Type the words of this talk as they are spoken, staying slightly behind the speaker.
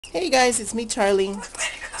Hey guys, it's me Charlie.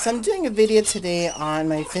 So I'm doing a video today on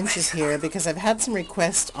my finches here because I've had some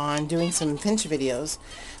requests on doing some finch videos.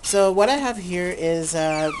 So what I have here is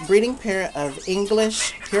a breeding pair of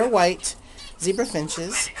English pure white zebra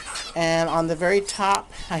finches, and on the very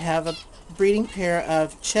top I have a breeding pair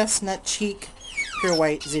of chestnut cheek pure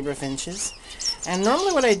white zebra finches. And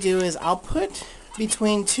normally what I do is I'll put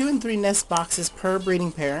between 2 and 3 nest boxes per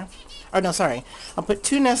breeding pair. Or no, sorry. I'll put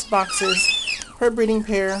 2 nest boxes per breeding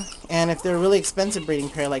pair, and if they're a really expensive breeding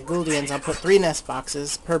pair like Gouldians, I'll put 3 nest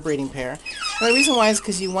boxes per breeding pair. And the reason why is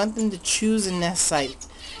because you want them to choose a nest site,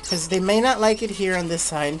 because they may not like it here on this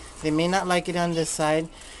side, they may not like it on this side,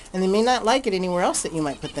 and they may not like it anywhere else that you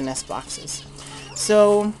might put the nest boxes.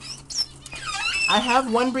 So I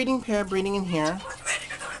have one breeding pair breeding in here,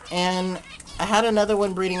 and I had another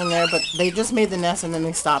one breeding in there, but they just made the nest and then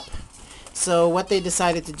they stopped. So what they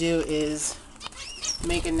decided to do is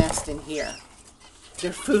make a nest in here,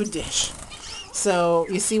 their food dish. So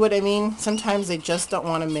you see what I mean? Sometimes they just don't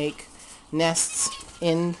want to make nests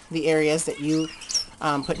in the areas that you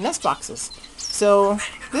put nest boxes. So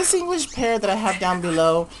this English pair that I have down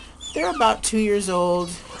below, they're about 2 years old.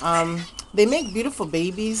 They make beautiful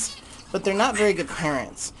babies, but they're not very good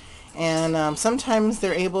parents. And sometimes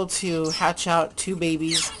they're able to hatch out 2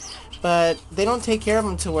 babies, but they don't take care of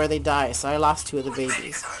them to where they die, so I lost 2 of the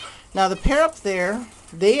babies. Now the pair up there,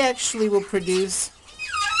 they actually will produce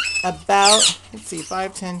about, let's see,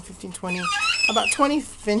 5, 10, 15, 20, about 20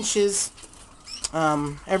 finches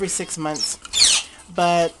every 6 months.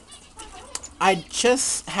 But I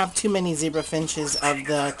just have too many zebra finches of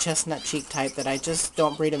the chestnut cheek type that I just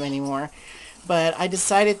don't breed them anymore. But I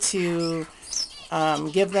decided to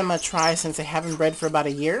give them a try since they haven't bred for about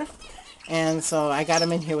a year. And so I got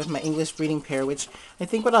them in here with my English breeding pair, which I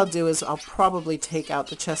think what I'll do is I'll probably take out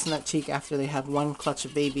the chestnut cheek after they have 1 clutch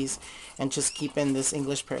of babies and just keep in this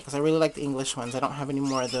English pair, because I really like the English ones. I don't have any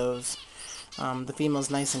more of those. The female's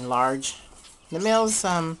nice and large. The male's,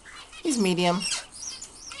 he's medium,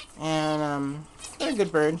 and they're a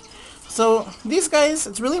good bird. So these guys,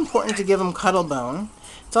 it's really important to give them cuddle bone.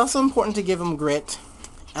 It's also important to give them grit,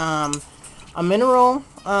 a mineral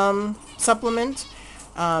supplement.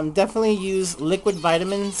 Definitely use liquid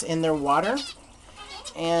vitamins in their water,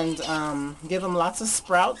 and give them lots of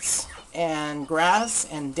sprouts and grass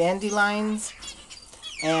and dandelions.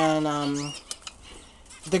 And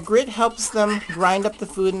the grit helps them grind up the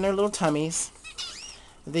food in their little tummies.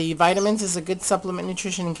 The vitamins is a good supplement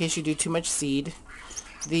nutrition in case you do too much seed.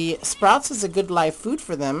 The sprouts is a good live food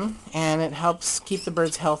for them, and it helps keep the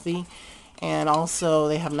birds healthy, and also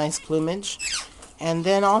they have nice plumage. And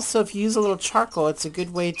then also, if you use a little charcoal, it's a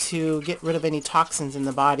good way to get rid of any toxins in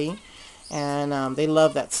the body. And they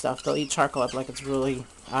love that stuff. They'll eat charcoal up like it's really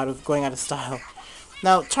going out of style.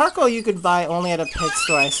 Now, charcoal you could buy only at a pet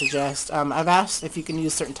store, I suggest. I've asked if you can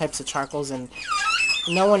use certain types of charcoals, and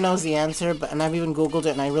no one knows the answer. And I've even Googled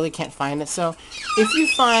it, and I really can't find it. So, if you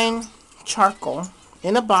find charcoal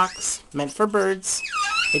in a box meant for birds,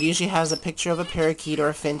 it usually has a picture of a parakeet or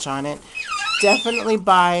a finch on it. Definitely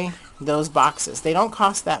buy those boxes. They don't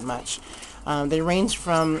cost that much. They range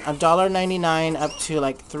from $1.99 up to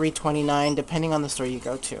like $3.29 depending on the store you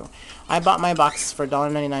go to. I bought my boxes for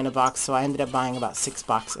 $1.99 a box, so I ended up buying about 6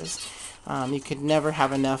 boxes. You could never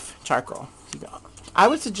have enough charcoal. I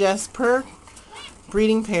would suggest per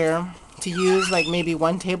breeding pair to use like maybe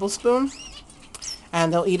 1 tablespoon,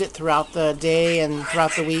 and they'll eat it throughout the day and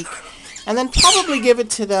throughout the week. And then probably give it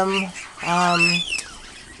to them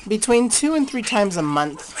between 2 and 3 times a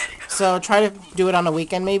month. So try to do it on a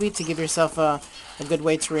weekend maybe to give yourself a good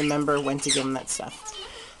way to remember when to give them that stuff.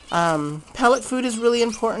 Pellet food is really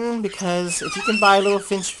important, because if you can buy a little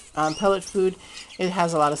finch pellet food, it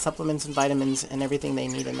has a lot of supplements and vitamins and everything they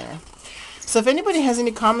need in there. So if anybody has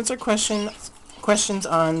any comments or questions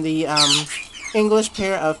on the English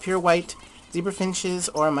pair of pure white zebra finches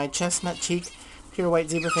or my chestnut cheek pure white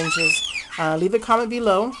zebra finches, leave a comment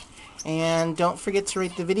below. And don't forget to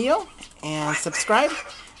rate the video and subscribe.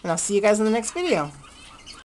 And I'll see you guys in the next video.